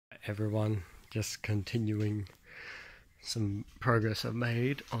everyone, just continuing some progress I've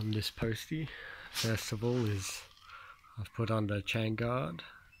made on this postie. First of all is I've put on the chain guard.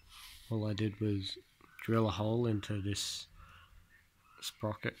 All I did was drill a hole into this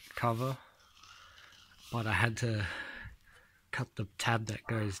sprocket cover, but I had to cut the tab that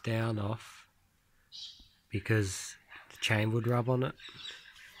goes down off because the chain would rub on it.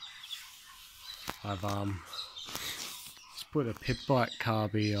 I've just put a pit bike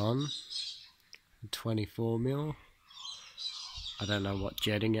carby on, 24mm. I don't know what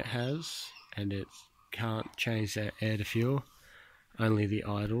jetting it has, and it can't change the air to fuel, only the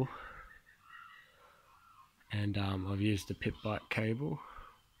idle. And I've used the pit bike cable,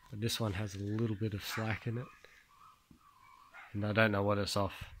 but this one has a little bit of slack in it, and I don't know what it's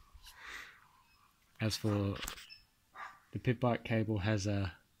off. As for the pit bike cable, has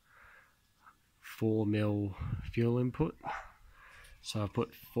a 4mm fuel input, so I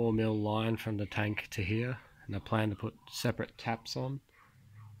put 4mm line from the tank to here, and I plan to put separate taps on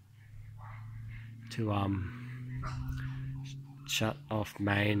to shut off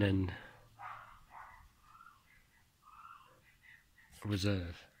main and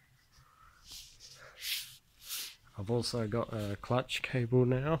reserve. I've also got a clutch cable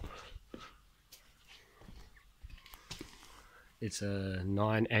now. It's a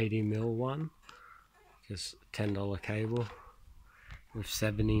 980mm one, just $10 cable with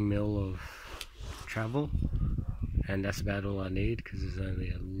 70mm of travel, and that's about all I need because there's only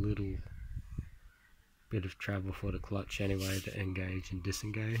a little bit of travel for the clutch anyway to engage and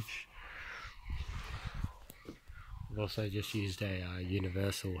disengage. I've also just used a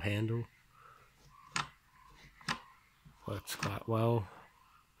universal handle. Works quite well,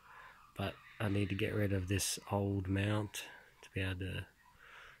 but I need to get rid of this old mount to be able to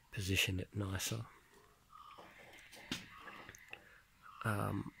position it nicer.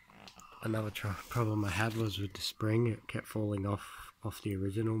 Another problem I had was with the spring. It kept falling off the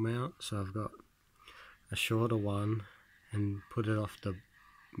original mount, so I've got a shorter one and put it off the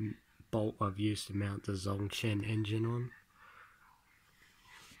bolt I've used to mount the zongshen engine on.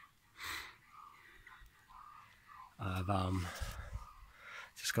 I've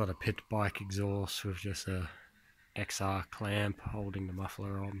just got a pit bike exhaust with just a XR clamp holding the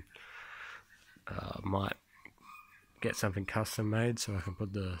muffler on. Might get something custom made so I can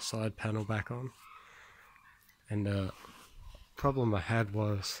put the side panel back on. And the problem I had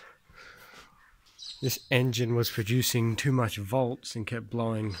was this engine was producing too much volts and kept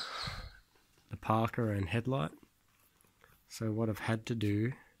blowing the Parker and headlight. So what I've had to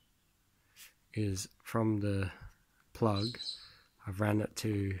do is, from the plug, I've ran it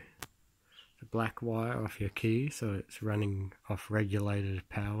to the black wire off your key, so it's running off regulated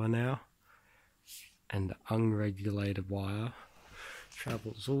power now, and the unregulated wire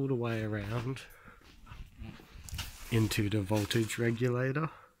travels all the way around into the voltage regulator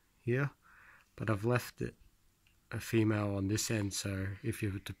here. But I've left it a female on this end, so if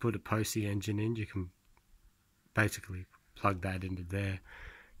you were to put a postie engine in, you can basically plug that into there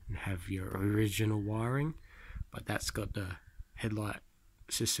and have your original wiring, but that's got the headlight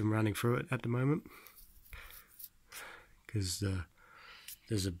system running through it at the moment because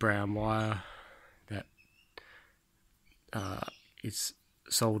there's a brown wire that it's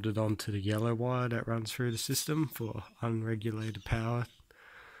soldered onto the yellow wire that runs through the system for unregulated power,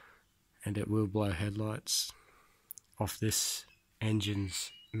 and it will blow headlights off this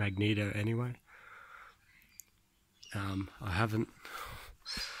engine's magneto anyway. I haven't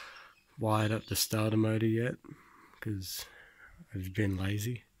wired up the starter motor yet because I've been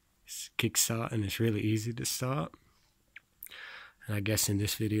lazy. It's kickstart and it's really easy to start, and I guess in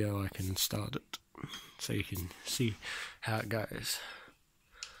this video I can start it so you can see how it goes.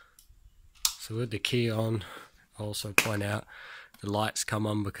 So with the key on, I'll also point out the lights come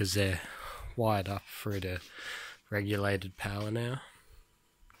on because they're wired up through the regulated power now.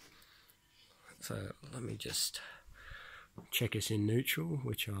 So let me just check it's in neutral,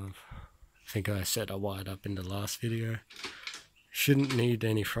 which I think I said I wired up in the last video. Shouldn't need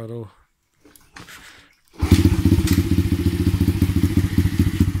any throttle.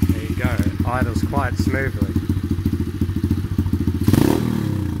 There you go, idles quite smoothly.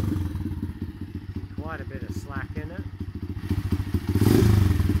 Quite a bit of slack in it,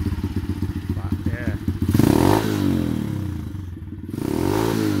 but yeah.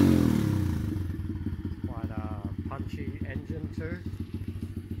 Quite a punchy engine too.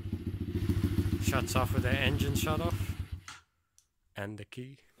 Shuts off with the engine shut off and the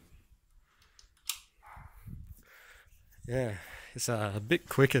key. Yeah, it's a bit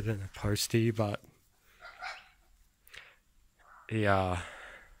quicker than a postie, but yeah,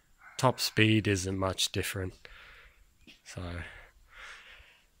 top speed isn't much different. So, I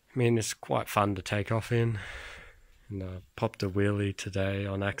mean, it's quite fun to take off in. And I popped a wheelie today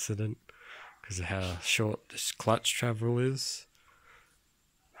on accident because of how short this clutch travel is.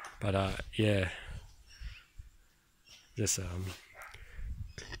 But yeah, just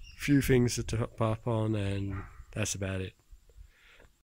few things to top up on, and that's about it.